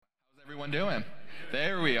Everyone doing?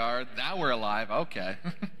 There we are. Now we're alive. Okay.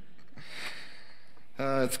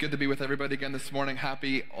 It's good to be with everybody again this morning.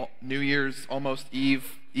 Happy New Year's, almost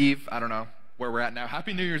Eve. I don't know where we're at now.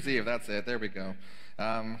 Happy New Year's Eve. That's it. There we go.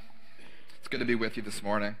 It's good to be with you this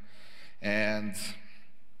morning. And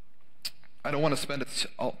I don't want to spend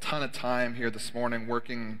a ton of time here this morning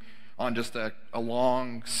working on just a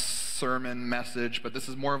long sermon message, but this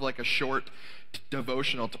is more of like a short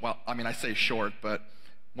devotional. Well, I mean, I say short, but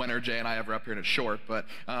when are Jay and I ever up here and it's short, but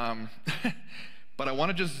but I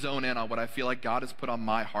want to just zone in on what I feel like God has put on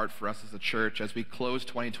my heart for us as a church as we close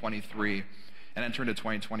 2023 and enter into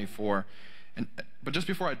 2024. But just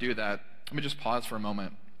before I do that, let me just pause for a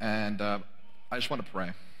moment, and I just want to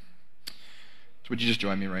pray. So would you just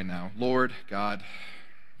join me right now? Lord God,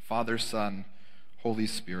 Father, Son, Holy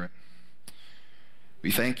Spirit,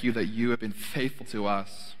 we thank you that you have been faithful to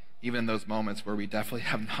us, even in those moments where we definitely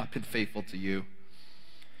have not been faithful to you.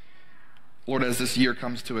 Lord, as this year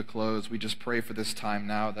comes to a close, we just pray for this time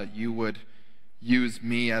now that you would use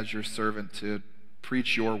me as your servant to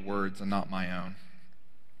preach your words and not my own.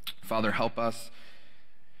 Father, help us.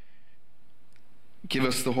 Give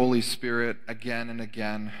us the Holy Spirit again and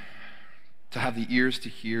again to have the ears to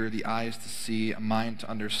hear, the eyes to see, a mind to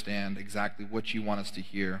understand exactly what you want us to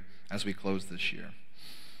hear as we close this year.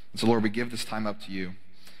 And so, Lord, we give this time up to you.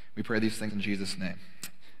 We pray these things in Jesus' name.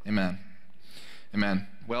 Amen. Amen.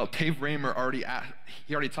 Well, Dave Raymer already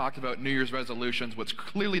talked about New Year's resolutions, which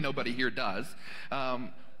clearly nobody here does.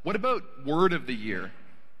 What about Word of the Year?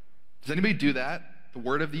 Does anybody do that? The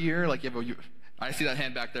Word of the Year? Like, I see that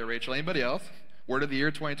hand back there, Rachel. Anybody else? Word of the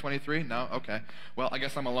Year 2023? No? Okay. Well, I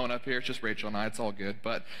guess I'm alone up here. It's just Rachel and I. It's all good.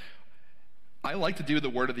 But I like to do the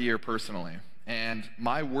Word of the Year personally. And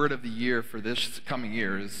my Word of the Year for this coming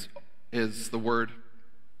year is the word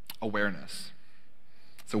awareness.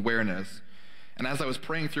 It's awareness. And as I was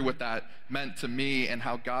praying through what that meant to me and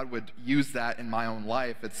how God would use that in my own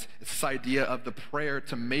life, it's this idea of the prayer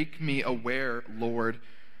to make me aware, Lord,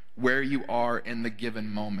 where you are in the given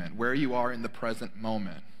moment, where you are in the present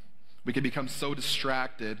moment. We can become so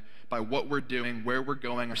distracted by what we're doing, where we're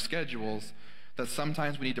going, our schedules, that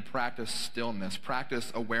sometimes we need to practice stillness,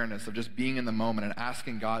 practice awareness of just being in the moment and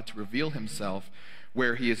asking God to reveal himself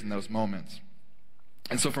where he is in those moments.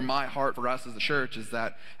 And so for my heart, for us as a church, is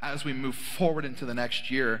that as we move forward into the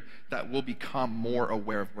next year, that we'll become more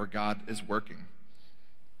aware of where God is working.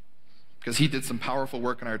 Because he did some powerful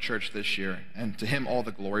work in our church this year, and to him all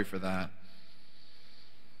the glory for that.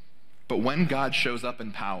 But when God shows up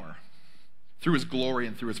in power, through his glory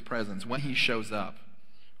and through his presence, when he shows up,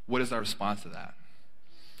 what is our response to that?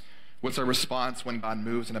 What's our response when God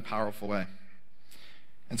moves in a powerful way?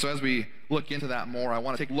 And so as we look into that more, I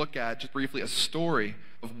want to take a look at, just briefly, a story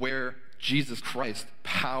of where Jesus Christ,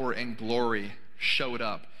 power and glory, showed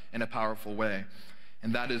up in a powerful way.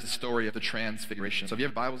 And that is the story of the Transfiguration. So if you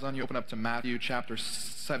have Bibles on you, open up to Matthew chapter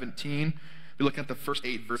 17. We look at the first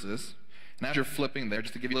 8 verses. And as you're flipping there,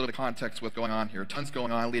 just to give you a little bit of context of what's going on here, tons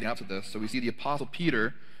going on leading up to this. So we see the Apostle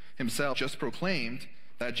Peter himself just proclaimed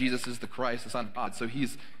that Jesus is the Christ, the Son of God. So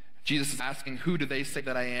Jesus is asking, who do they say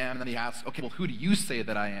that I am? And then he asks, okay, well, who do you say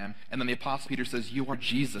that I am? And then the Apostle Peter says, you are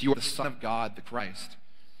Jesus. You are the Son of God, the Christ.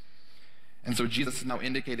 And so Jesus is now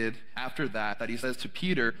indicated after that he says to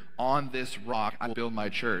Peter, on this rock I will build my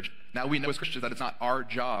church. Now we know as Christians that it's not our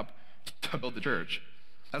job to build the church.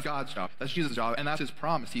 That's God's job. That's Jesus' job. And that's his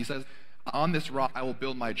promise. He says, on this rock I will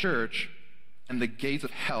build my church, and the gates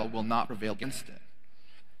of hell will not prevail against it.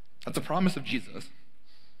 That's a promise of Jesus.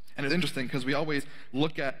 And it's interesting because we always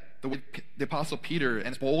look at the way the Apostle Peter and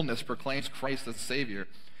his boldness proclaims Christ as Savior.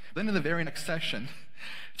 Then in the very next section,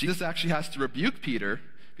 Jesus actually has to rebuke Peter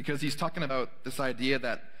because he's talking about this idea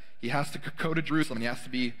that he has to go to Jerusalem and he has to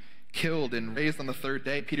be killed and raised on the third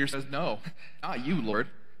day. Peter says, no, not you, Lord.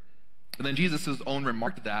 And then Jesus' own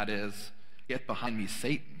remark to that is, get behind me,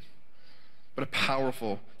 Satan. What a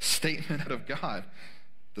powerful statement out of God,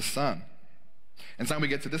 the Son. And so we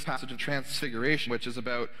get to this passage of Transfiguration, which is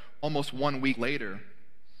about almost 1 week later,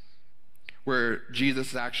 where Jesus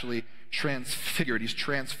is actually transfigured. He's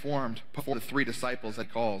transformed before the 3 disciples that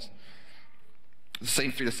he calls. The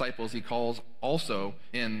same 3 disciples he calls also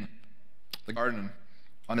in the garden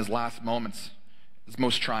on his last moments, his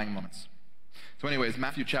most trying moments. So anyways,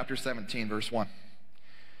 Matthew chapter 17, verse 1.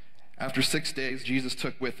 After 6 days, Jesus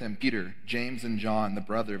took with him Peter, James, and John, the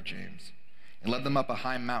brother of James, and led them up a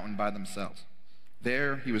high mountain by themselves.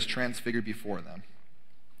 There he was transfigured before them.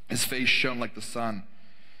 His face shone like the sun,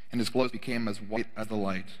 and his clothes became as white as the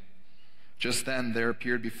light. Just then there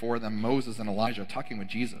appeared before them Moses and Elijah talking with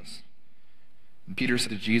Jesus. And Peter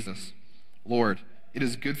said to Jesus, Lord, it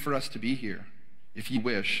is good for us to be here. If you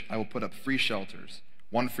wish, I will put up 3 shelters,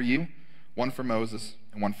 one for you, one for Moses,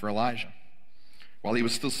 and one for Elijah." While he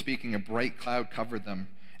was still speaking, a bright cloud covered them,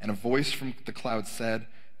 and a voice from the cloud said,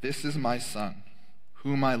 "This is my son,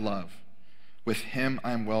 whom I love. With him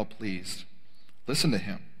I am well pleased. Listen to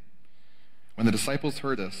him." When the disciples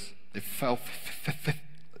heard this, they fell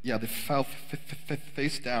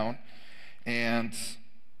face down, and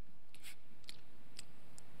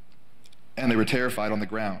they were terrified on the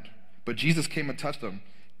ground. But Jesus came and touched them.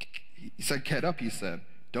 He said, "Get up," he said.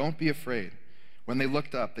 "Don't be afraid." When they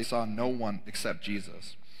looked up, they saw no one except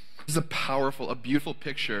Jesus. This is a beautiful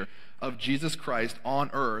picture of Jesus Christ on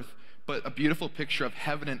earth, but a beautiful picture of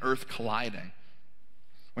heaven and earth colliding.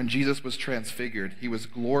 When Jesus was transfigured, he was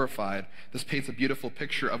glorified. This paints a beautiful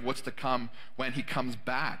picture of what's to come when he comes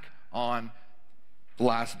back on the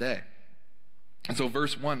last day. And so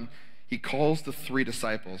verse 1, he calls the 3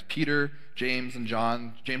 disciples, Peter, James and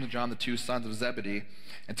John, the 2 sons of Zebedee,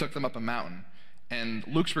 and took them up a mountain. And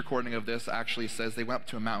Luke's recording of this actually says they went up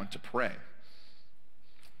to a mountain to pray.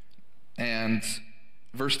 And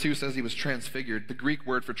verse 2 says he was transfigured. The Greek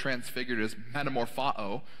word for transfigured is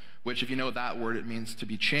metamorphao, which, if you know that word, it means to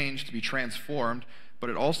be changed, to be transformed, but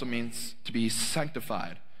it also means to be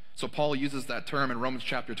sanctified. So Paul uses that term in Romans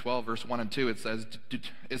chapter 12, verse 1 and 2. It says,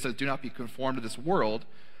 "Do not be conformed to this world,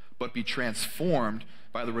 but be transformed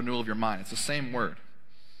by the renewal of your mind." It's the same word.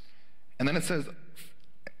 And then it says,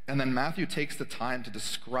 and then Matthew takes the time to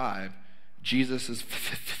describe Jesus'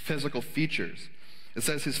 physical features. It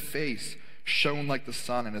says his face shone like the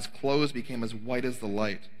sun, and his clothes became as white as the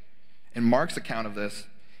light. In Mark's account of this,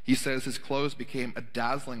 he says his clothes became a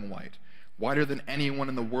dazzling white, whiter than anyone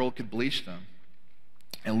in the world could bleach them.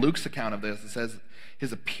 In Luke's account of this, it says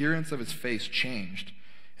his appearance of his face changed,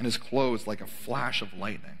 and his clothes like a flash of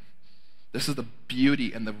lightning. This is the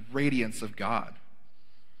beauty and the radiance of God.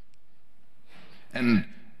 And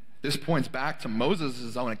this points back to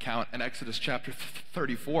Moses' own account in Exodus chapter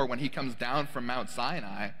 34 when he comes down from Mount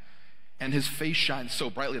Sinai and his face shines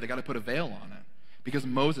so brightly they got to put a veil on it because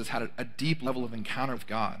Moses had a deep level of encounter with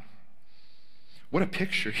God. What a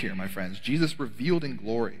picture here, my friends. Jesus revealed in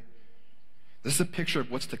glory. This is a picture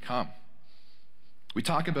of what's to come. We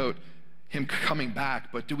talk about him coming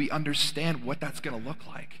back, but do we understand what that's going to look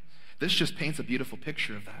like? This just paints a beautiful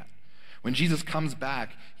picture of that. When Jesus comes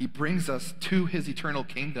back, he brings us to his eternal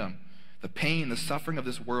kingdom. The pain, the suffering of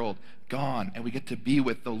this world, gone, and we get to be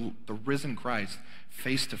with the risen Christ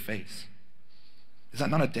face to face. Is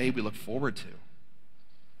that not a day we look forward to?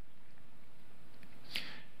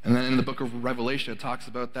 And then in the book of Revelation, it talks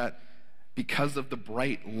about that because of the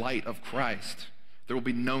bright light of Christ, there will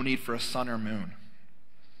be no need for a sun or moon.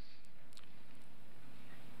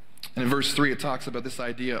 And in verse 3, it talks about this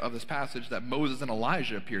idea of this passage that Moses and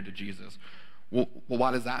Elijah appeared to Jesus. Well,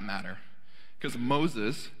 why does that matter? Because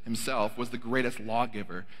Moses himself was the greatest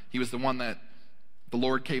lawgiver. He was the one that the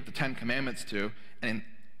Lord gave the 10 Commandments to, and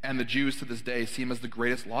the Jews to this day see him as the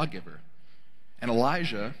greatest lawgiver. And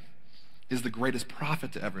Elijah is the greatest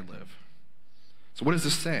prophet to ever live. So what is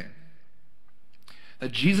this saying?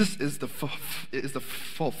 That Jesus is the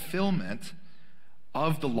fulfillment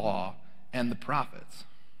of the law and the prophets.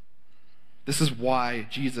 This is why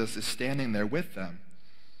Jesus is standing there with them.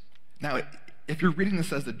 Now, if you're reading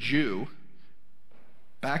this as a Jew,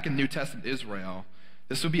 back in New Testament Israel,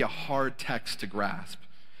 this would be a hard text to grasp.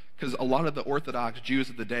 Because a lot of the Orthodox Jews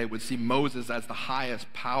of the day would see Moses as the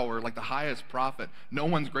highest power, like the highest prophet. No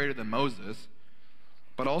one's greater than Moses.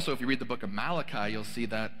 But also, if you read the book of Malachi, you'll see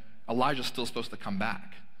that Elijah's still supposed to come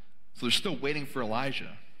back. So they're still waiting for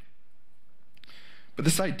Elijah. But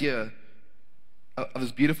this idea of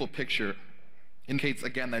this beautiful picture indicates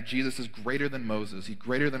again that Jesus is greater than Moses, he's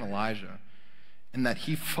greater than Elijah, and that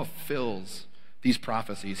he fulfills these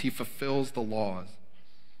prophecies, he fulfills the laws.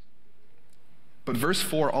 But verse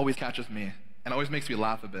 4 always catches me and always makes me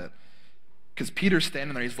laugh a bit. Because Peter's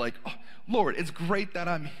standing there, he's like, "Oh, Lord, it's great that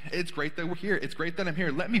we're here. It's great that I'm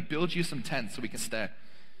here. Let me build you some tents so we can stay."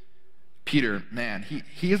 Peter, man,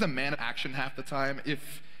 he is a man of action half the time.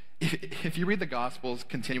 If you read the Gospels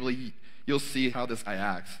continually, you'll see how this guy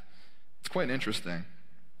acts. It's quite interesting.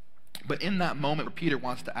 But in that moment where Peter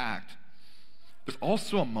wants to act, there's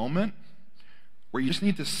also a moment where you just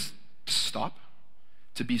need to stop,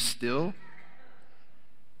 to be still,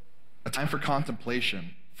 a time for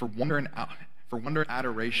contemplation, for wonder and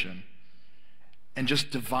adoration, and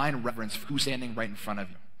just divine reverence for who's standing right in front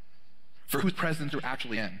of you, for whose presence you're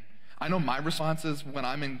actually in. I know my response is when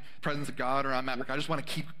I'm in the presence of God or I'm at work, I just want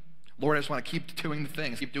to keep doing the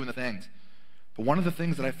things, keep doing the things. But one of the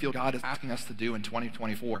things that I feel God is asking us to do in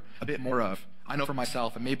 2024, a bit more of, I know for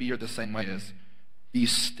myself, and maybe you're the same way, is be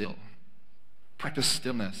still. Practice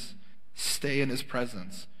stillness. Stay in his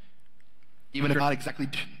presence. Even if you're not exactly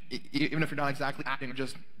acting or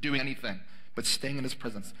just doing anything, but staying in his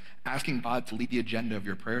presence, asking God to lead the agenda of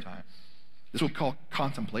your prayer time. This is what we call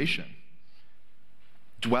contemplation.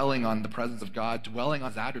 Dwelling on the presence of God, dwelling on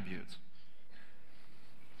his attributes.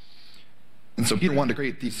 And so Peter wanted to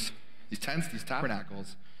create these tents, these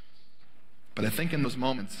tabernacles. But I think in those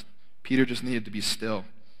moments, Peter just needed to be still,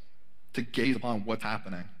 to gaze upon what's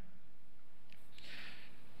happening.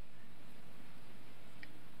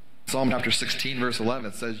 Psalm chapter 16, verse 11,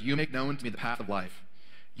 it says, "You make known to me the path of life.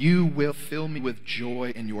 You will fill me with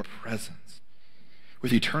joy in your presence,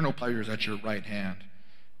 with eternal pleasures at your right hand."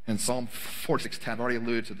 In Psalm 46:10, I've already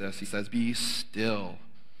alluded to this. He says, "Be still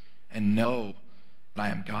and know that I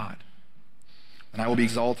am God. And I will be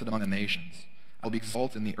exalted among the nations. I will be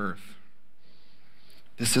exalted in the earth."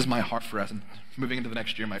 This is my heart for us. And moving into the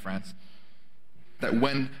next year, my friends, that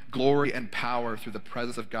when glory and power through the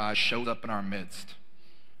presence of God shows up in our midst,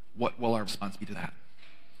 what will our response be to that?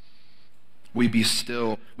 We be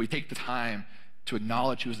still. We take the time to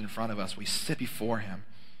acknowledge who's in front of us. We sit before him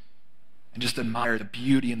and just admire the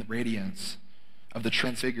beauty and the radiance of the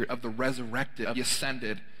transfigured, of the resurrected, of the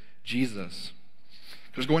ascended Jesus.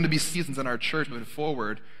 There's going to be seasons in our church moving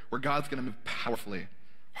forward where God's going to move powerfully.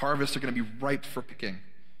 Harvests are going to be ripe for picking.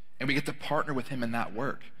 And we get to partner with him in that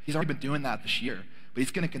work. He's already been doing that this year, but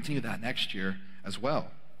he's going to continue that next year as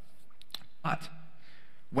well. But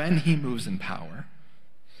when he moves in power,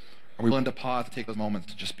 are we willing to pause to take those moments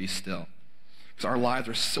to just be still? Because our lives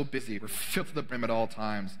are so busy. We're filled to the brim at all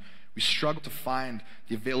times. We struggle to find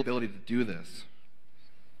the availability to do this.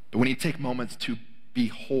 But when you take moments to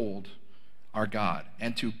behold our God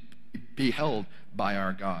and to be held by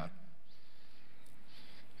our God.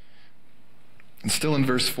 And still in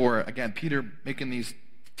verse 4, again, Peter making these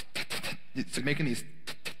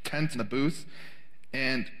tents and the booths,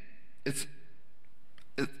 and it's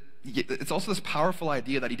also this powerful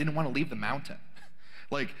idea that he didn't want to leave the mountain.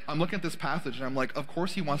 Like, I'm looking at this passage and I'm like, of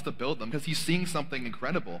course he wants to build them because he's seeing something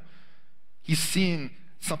incredible. He's seeing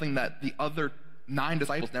something that the other 9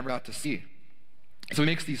 disciples never got to see. So he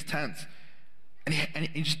makes these tents, and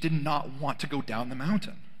he just did not want to go down the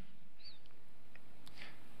mountain.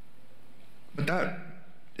 But that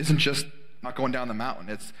isn't just not going down the mountain.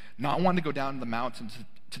 It's not wanting to go down the mountain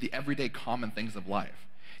to the everyday common things of life.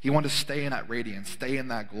 He wanted to stay in that radiance, stay in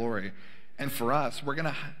that glory. And for us,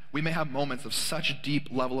 we may have moments of such deep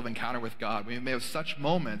level of encounter with God. We may have such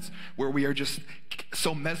moments where we are just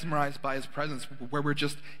so mesmerized by his presence, where we're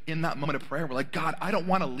just in that moment of prayer. We're like, God, I don't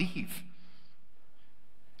want to leave.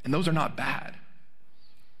 And those are not bad.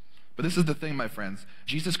 But this is the thing, my friends.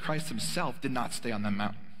 Jesus Christ himself did not stay on that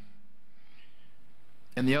mountain.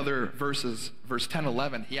 In the other verses, verse 10,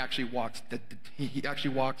 11, he actually walks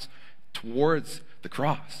towards the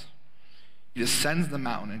cross. He descends the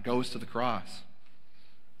mountain and goes to the cross.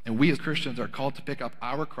 And we as Christians are called to pick up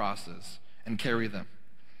our crosses and carry them.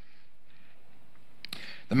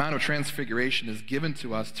 The Mount of Transfiguration is given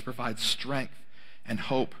to us to provide strength and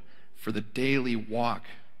hope for the daily walk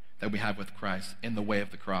that we have with Christ in the way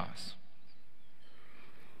of the cross.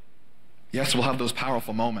 Yes, we'll have those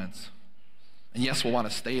powerful moments. And yes, we'll want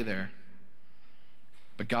to stay there.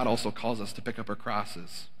 But God also calls us to pick up our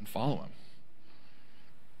crosses and follow him.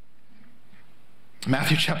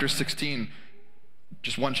 Matthew chapter 16,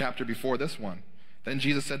 just one chapter before this one. Then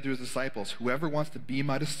Jesus said to his disciples, "Whoever wants to be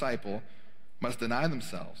my disciple must deny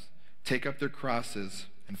themselves, take up their crosses,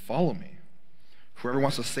 and follow me. Whoever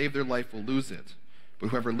wants to save their life will lose it, but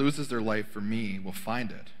whoever loses their life for me will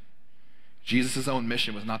find it." Jesus' own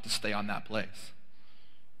mission was not to stay on that place.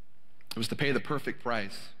 It was to pay the perfect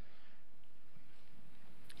price.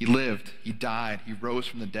 He lived, he died, he rose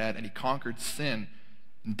from the dead, and he conquered sin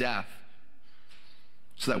and death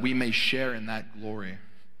so that we may share in that glory.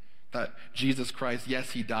 That Jesus Christ,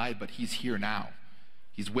 yes, he died, but he's here now.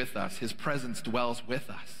 He's with us. His presence dwells with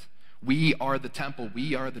us. We are the temple.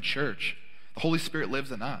 We are the church. The Holy Spirit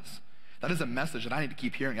lives in us. That is a message that I need to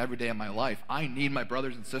keep hearing every day of my life. I need my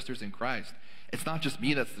brothers and sisters in Christ. It's not just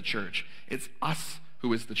me that's the church. It's us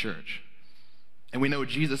who is the church. And we know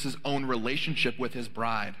Jesus' own relationship with his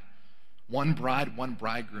bride. One bride, one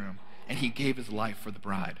bridegroom. And he gave his life for the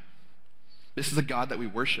bride. This is a God that we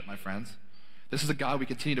worship, my friends. This is a God we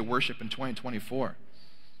continue to worship in 2024.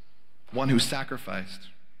 One who sacrificed.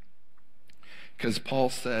 Because Paul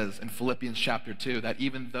says in Philippians chapter 2 that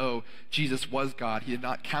even though Jesus was God, he did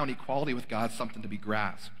not count equality with God something to be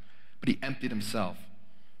grasped. But he emptied himself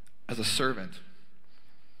as a servant.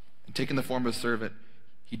 And taking the form of a servant,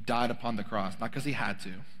 he died upon the cross. Not because he had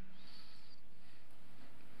to,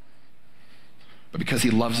 but because he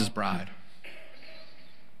loves his bride.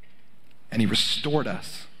 And he restored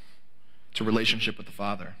us to relationship with the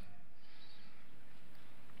Father.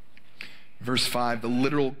 Verse 5, the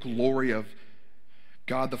literal glory of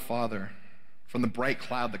God the Father from the bright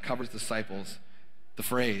cloud that covers the disciples. The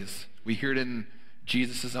phrase, we hear it in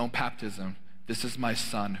Jesus' own baptism, "This is my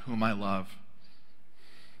Son, whom I love.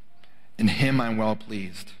 In him I'm well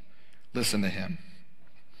pleased. Listen to him."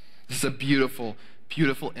 This is a beautiful,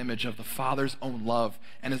 beautiful image of the Father's own love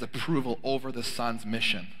and his approval over the Son's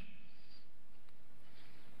mission.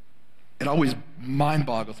 It always mind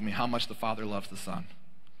boggles me how much the Father loves the Son.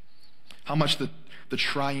 How much the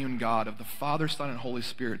triune God of the Father, Son, and Holy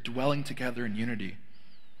Spirit dwelling together in unity.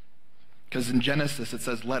 Because in Genesis it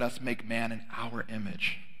says, "Let us make man in our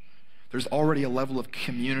image." There's already a level of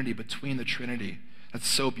community between the Trinity that's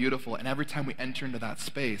so beautiful. And every time we enter into that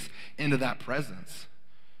space, into that presence,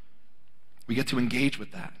 we get to engage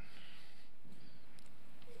with that.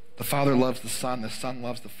 The Father loves the Son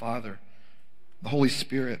loves the Father. The Holy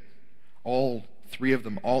Spirit, all three of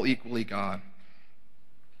them, all equally God.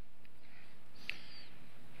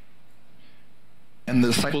 And the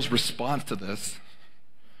disciples' response to this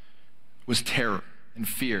was terror and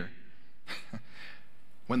fear.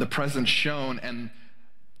 When the presence shone and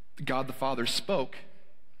God the Father spoke,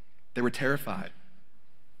 they were terrified.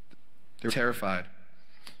 They were terrified.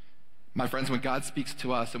 My friends, when God speaks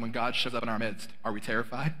to us and when God shows up in our midst, are we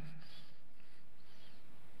terrified?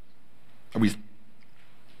 Are we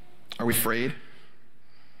afraid?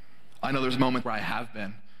 I know there's moments where I have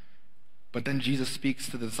been, but then Jesus speaks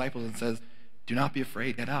to the disciples and says, "Do not be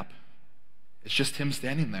afraid, get up." It's just him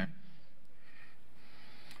standing there.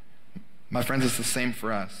 My friends, it's the same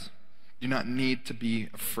for us. Do not need to be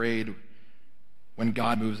afraid when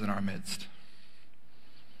God moves in our midst.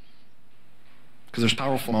 Because there's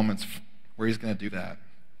powerful moments where he's going to do that.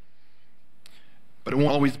 But it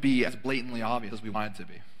won't always be as blatantly obvious as we want it to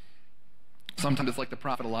be. Sometimes it's like the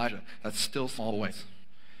prophet Elijah, that's still small voice.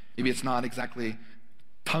 Maybe it's not exactly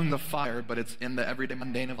tongues of fire, but it's in the everyday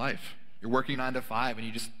mundane of life. You're working 9 to 5 and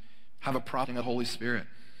you just have a prompting of the Holy Spirit.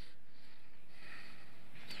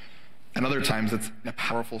 And other times it's in a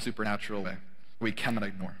powerful supernatural way we cannot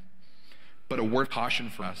ignore. But a word of caution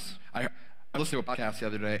for us. I listened to a podcast the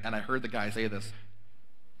other day and I heard the guy say this: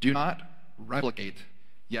 do not replicate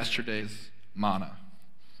yesterday's manna.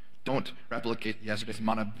 Don't replicate yesterday's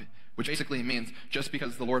manna, which basically means just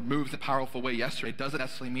because the Lord moved in a powerful way yesterday doesn't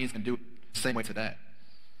necessarily mean he's going to do it the same way today.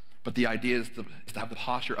 But the idea is to have the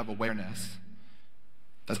posture of awareness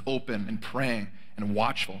that's open and praying and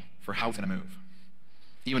watchful for how it's going to move,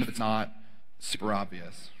 even if it's not super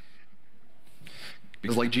obvious.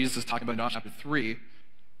 Because like Jesus is talking about in John chapter 3,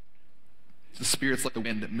 the Spirit's like the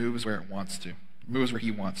wind that moves where it wants to, moves where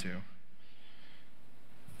he wants to.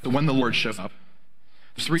 So when the Lord shows up,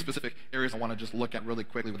 there's 3 specific areas I want to just look at really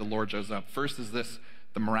quickly where the Lord shows up. First is this,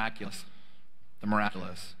 the miraculous. The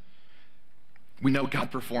miraculous. We know God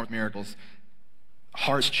performs miracles.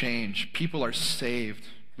 Hearts change. People are saved.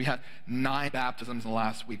 We had 9 baptisms in the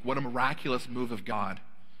last week. What a miraculous move of God.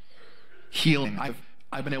 Healing.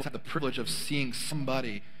 I've been able to have the privilege of seeing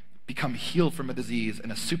somebody become healed from a disease in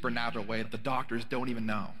a supernatural way that the doctors don't even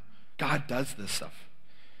know. God does this stuff.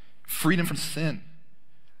 Freedom from sin.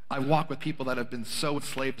 I walk with people that have been so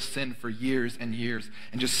enslaved to sin for years and years,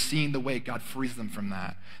 and just seeing the way God frees them from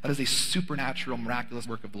that. That is a supernatural, miraculous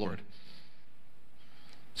work of the Lord.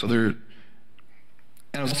 So and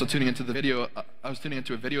I was also tuning into the video. I was tuning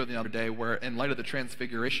into a video the other day where, in light of the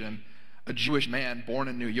Transfiguration, a Jewish man born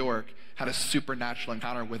in New York had a supernatural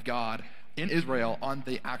encounter with God in Israel on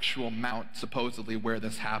the actual mount, supposedly, where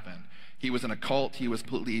this happened. He was in a cult, he was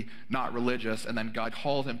completely not religious, and then God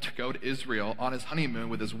called him to go to Israel on his honeymoon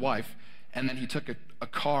with his wife, and then he took a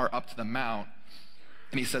car up to the mount,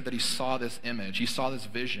 and he said that he saw this image, he saw this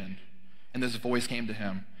vision, and this voice came to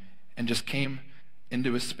him, and just came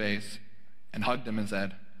into his space, and hugged him and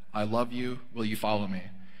said, "I love you, will you follow me?"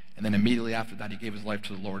 And then immediately after that, he gave his life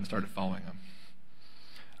to the Lord and started following him.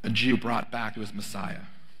 A Jew brought back to his Messiah.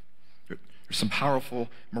 There's some powerful,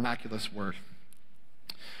 miraculous work.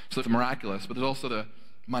 So there's the miraculous, but there's also the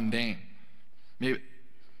mundane. Maybe,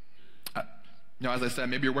 as I said,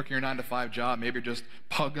 maybe you're working your 9 to 5 job, maybe you're just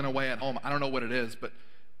pugging away at home. I don't know what it is, but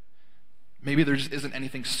maybe there just isn't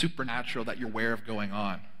anything supernatural that you're aware of going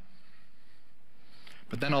on.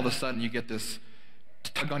 But then all of a sudden you get this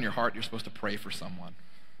tug on your heart, you're supposed to pray for someone.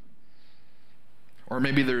 Or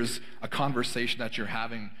maybe there's a conversation that you're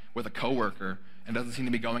having with a coworker and doesn't seem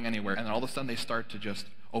to be going anywhere, and then all of a sudden they start to just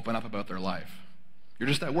open up about their life. You're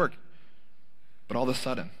just at work, but all of a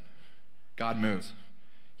sudden, God moves.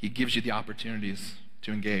 He gives you the opportunities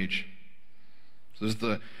to engage. So there's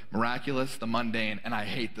the miraculous, the mundane, and I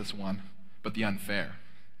hate this one, but the unfair.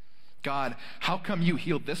 God, how come you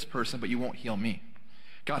healed this person, but you won't heal me?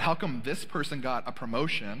 God, how come this person got a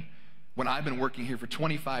promotion when I've been working here for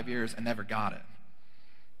 25 years and never got it?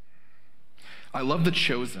 I love The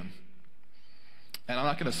Chosen. And I'm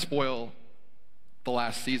not going to spoil the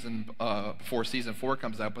last season before season 4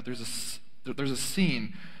 comes out, but there's a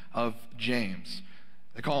scene of James.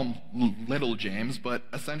 They call him Little James, but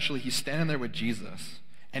essentially he's standing there with Jesus,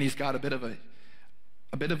 and he's got a bit of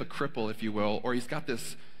a cripple, if you will, or he's got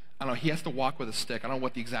this, I don't know, he has to walk with a stick. I don't know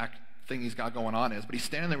what the exact thing he's got going on is, but he's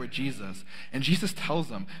standing there with Jesus, and Jesus tells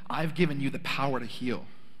him, I've given you the power to heal.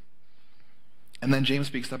 And then James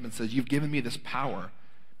speaks up and says, you've given me this power,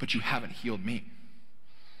 but you haven't healed me.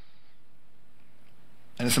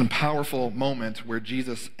 And it's a powerful moment where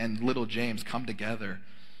Jesus and little James come together,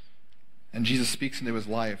 and Jesus speaks into his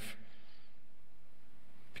life.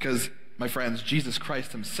 Because, my friends, Jesus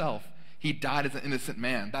Christ himself, he died as an innocent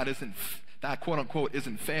man. That quote unquote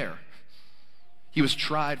isn't fair. He was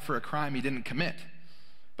tried for a crime he didn't commit,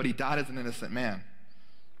 but he died as an innocent man.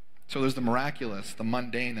 So there's the miraculous, the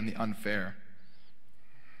mundane, and the unfair.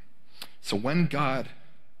 So when God,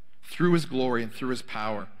 through his glory and through his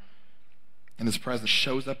power and his presence,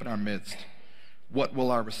 shows up in our midst, what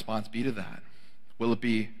will our response be to that? Will it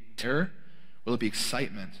be terror? Will it be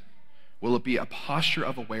excitement? Will it be a posture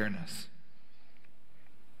of awareness?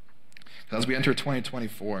 As we enter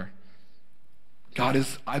 2024,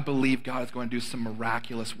 I believe God is going to do some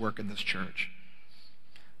miraculous work in this church.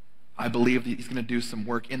 I believe that he's going to do some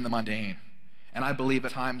work in the mundane. And I believe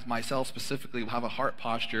at times myself specifically will have a heart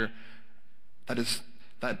posture that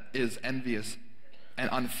is envious and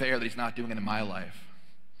unfair that he's not doing it in my life.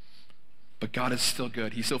 But God is still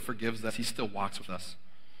good. He still forgives us. He still walks with us.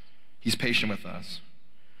 He's patient with us.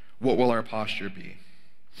 What will our posture be?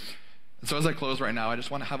 And so as I close right now, I just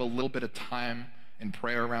want to have a little bit of time in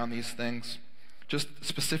prayer around these things, just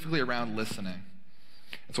specifically around listening.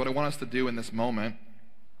 And so what I want us to do in this moment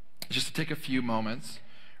is just to take a few moments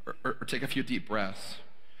or take a few deep breaths.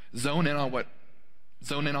 Zone in on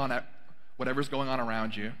whatever's going on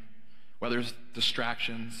around you, whether it's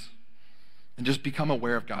distractions, and just become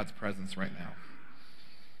aware of God's presence right now.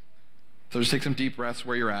 So just take some deep breaths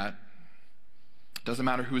where you're at. Doesn't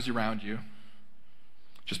matter who's around you,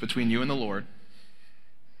 just between you and the Lord.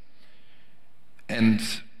 And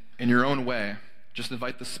in your own way, just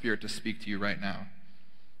invite the Spirit to speak to you right now.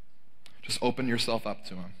 Just open yourself up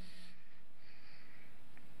to him.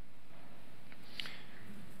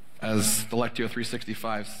 As the Lectio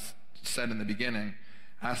 365 said in the beginning,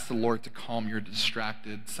 ask the Lord to calm your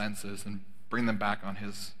distracted senses and bring them back on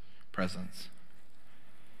his presence.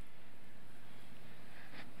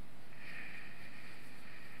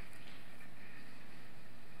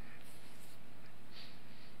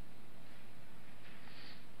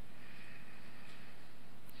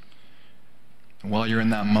 And while you're in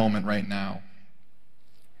that moment right now,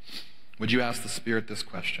 would you ask the Spirit this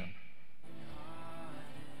question?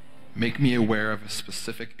 Make me aware of a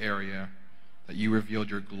specific area that you revealed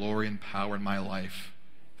your glory and power in my life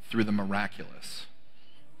through the miraculous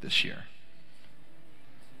this year.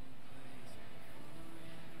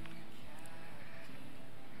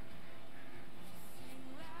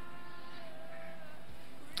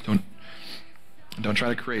 Don't try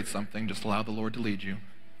to create something, just allow the Lord to lead you.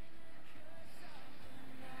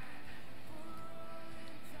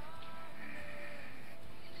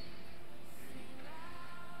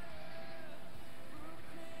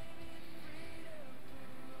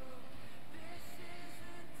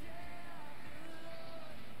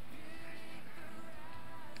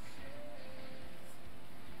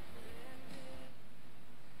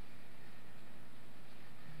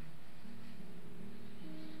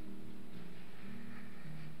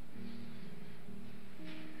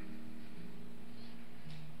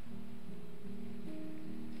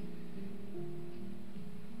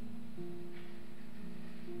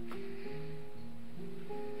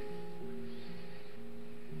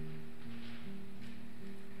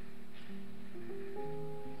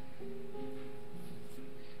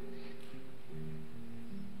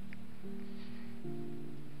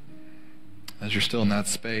 As you're still in that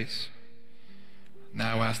space,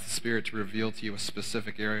 now ask the Spirit to reveal to you a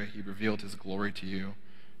specific area he revealed his glory to you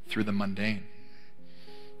through the mundane.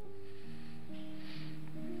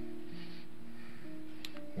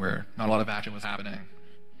 Where not a lot of action was happening.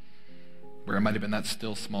 Where it might have been that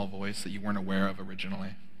still small voice that you weren't aware of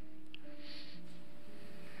originally.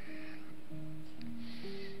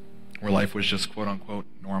 Where life was just quote unquote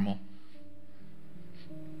normal.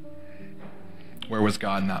 Where was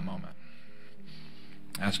God in that moment?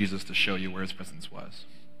 Ask Jesus to show you where his presence was.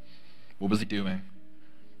 What was he doing?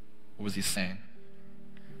 What was he saying?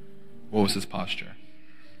 What was his posture?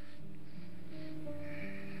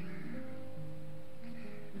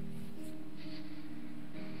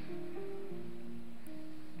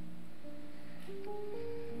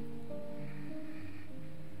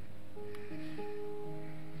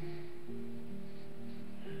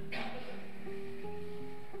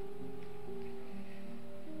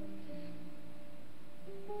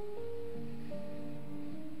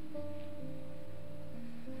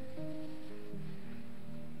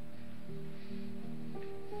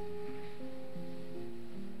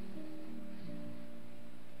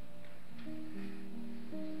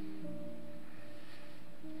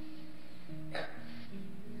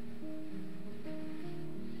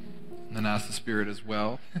 And then ask the Spirit as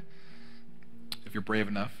well, if you're brave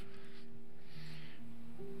enough,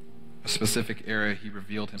 a specific area he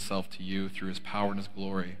revealed himself to you through his power and his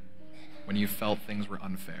glory when you felt things were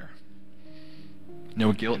unfair.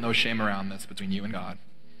 No guilt, no shame around this between you and God.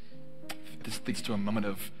 This leads to a moment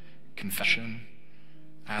of confession,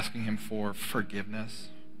 asking him for forgiveness,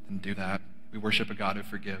 and do that. We worship a God who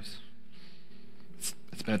forgives.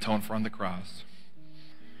 It's been atoned for on the cross.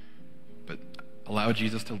 But allow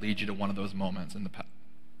Jesus to lead you to one of those moments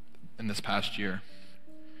in this past year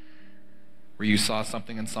where you saw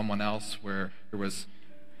something in someone else, where there was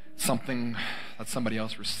something that somebody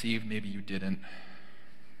else received, maybe you didn't,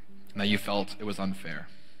 and that you felt it was unfair.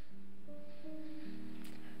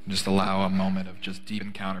 And just allow a moment of just deep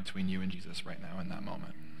encounter between you and Jesus right now in that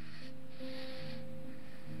moment.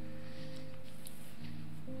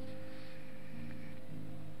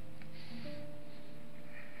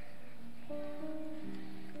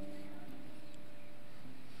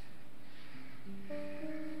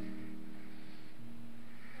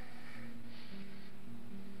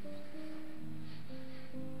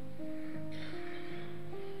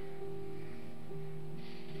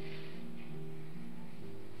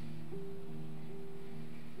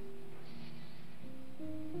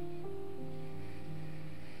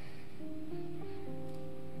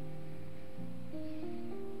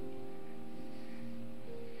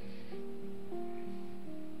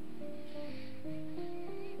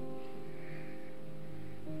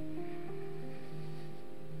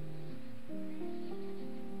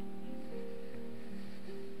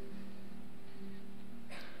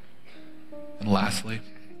 And lastly,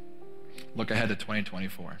 look ahead to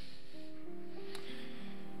 2024.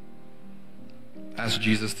 Ask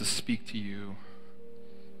Jesus to speak to you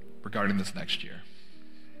regarding this next year.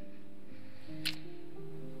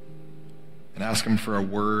 And ask him for a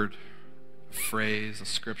word, a phrase, a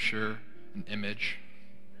scripture, an image.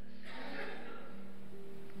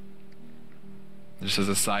 Just as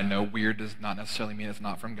a side note, weird does not necessarily mean it's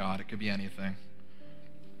not from God. It could be anything.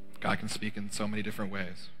 God can speak in so many different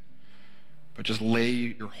ways. But just lay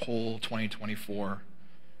your whole 2024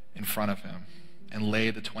 in front of him, and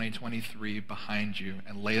lay the 2023 behind you,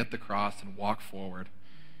 and lay at the cross and walk forward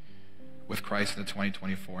with Christ into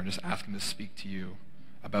 2024, and just ask him to speak to you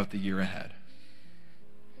about the year ahead.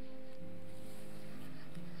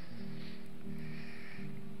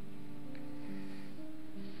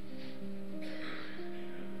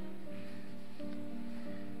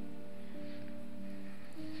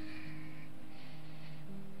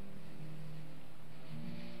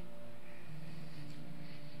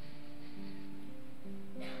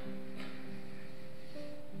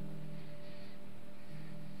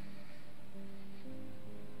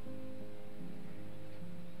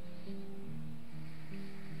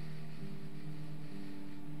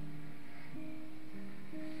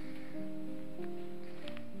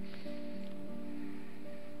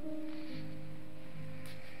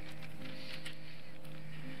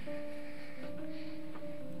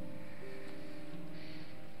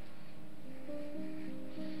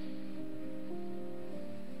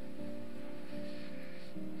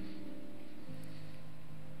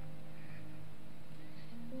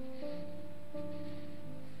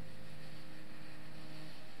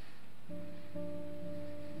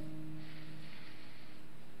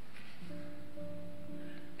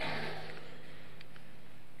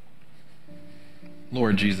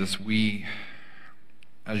 Lord Jesus, we,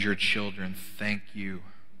 as your children, thank you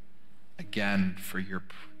again for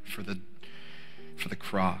the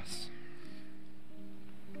cross.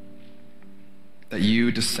 That you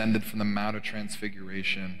descended from the Mount of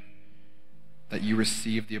Transfiguration, that you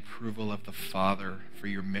received the approval of the Father for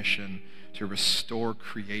your mission to restore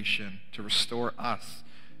creation, to restore us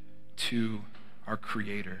to our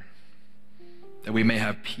Creator, that we may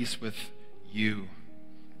have peace with you,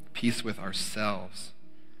 peace with ourselves,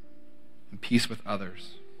 and peace with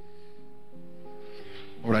others.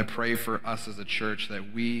 Lord, I pray for us as a church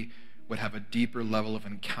that we would have a deeper level of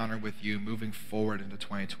encounter with you moving forward into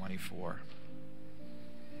 2024.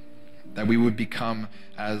 That we would become,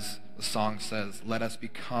 as the song says, let us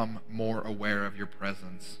become more aware of your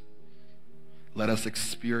presence. Let us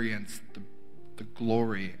experience the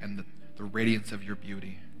glory and the radiance of your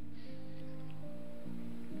beauty.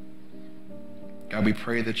 God, we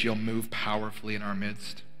pray that you'll move powerfully in our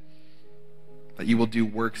midst, that you will do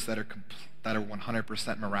works that are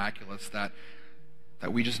 100% miraculous, that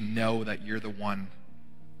we just know that you're the one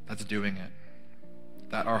that's doing it,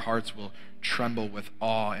 that our hearts will tremble with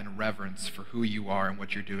awe and reverence for who you are and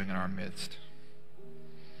what you're doing in our midst.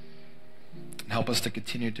 And help us to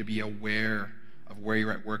continue to be aware of where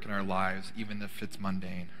you're at work in our lives, even if it's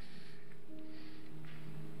mundane.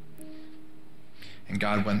 And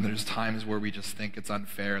God, when there's times where we just think it's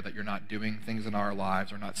unfair that you're not doing things in our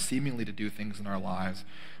lives or not seemingly to do things in our lives,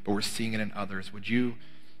 but we're seeing it in others, would you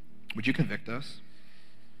convict us?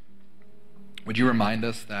 Would you remind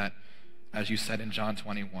us that, as you said in John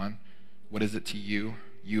 21, what is it to you?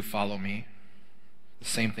 You follow me. The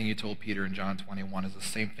same thing you told Peter in John 21 is the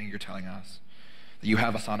same thing you're telling us, that you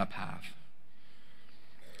have us on a path.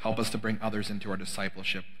 Help us to bring others into our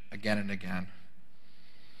discipleship again and again,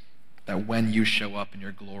 that when you show up in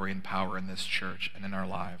your glory and power in this church and in our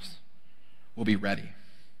lives, we'll be ready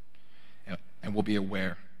and we'll be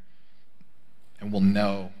aware and we'll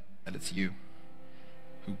know that it's you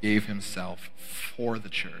who gave himself for the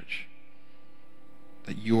church,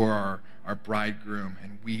 that you are our bridegroom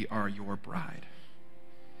and we are your bride.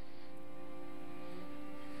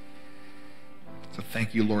 So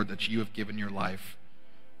thank you, Lord, that you have given your life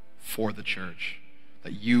for the church,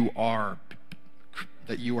 that you are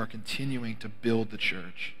continuing to build the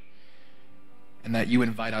church, and that you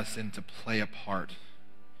invite us in to play a part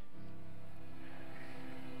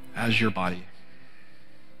as your body.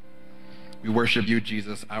 We worship you,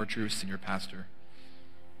 Jesus, our true senior pastor.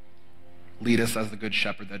 Lead us as the good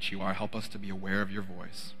shepherd that you are. Help us to be aware of your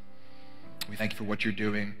voice. We thank you for what you're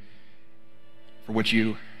doing, for what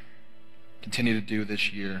you continue to do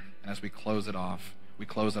this year. And as we close it off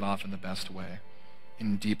in the best way,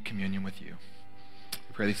 in deep communion with you.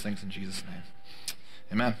 We pray these things in Jesus' name.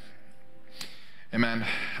 Amen. Amen.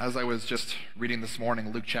 As I was just reading this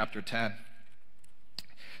morning, Luke chapter 10,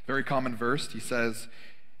 very common verse. He says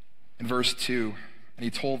in verse 2, and he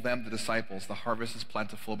told them, the disciples, the harvest is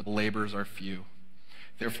plentiful, but the laborers are few.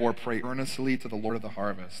 Therefore, pray earnestly to the Lord of the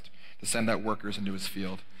harvest to send out workers into his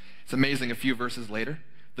field. It's amazing, a few verses later,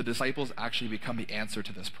 the disciples actually become the answer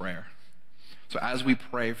to this prayer. So as we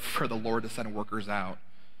pray for the Lord to send workers out,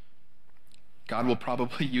 God will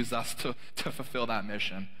probably use us to fulfill that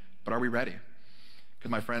mission. But are we ready? Because,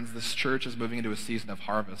 my friends, this church is moving into a season of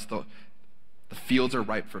harvest. The fields are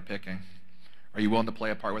ripe for picking. Are you willing to play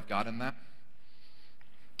a part with God in that?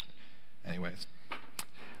 Anyways,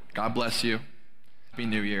 God bless you. Happy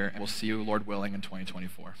New Year, and we'll see you, Lord willing, in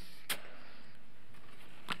 2024.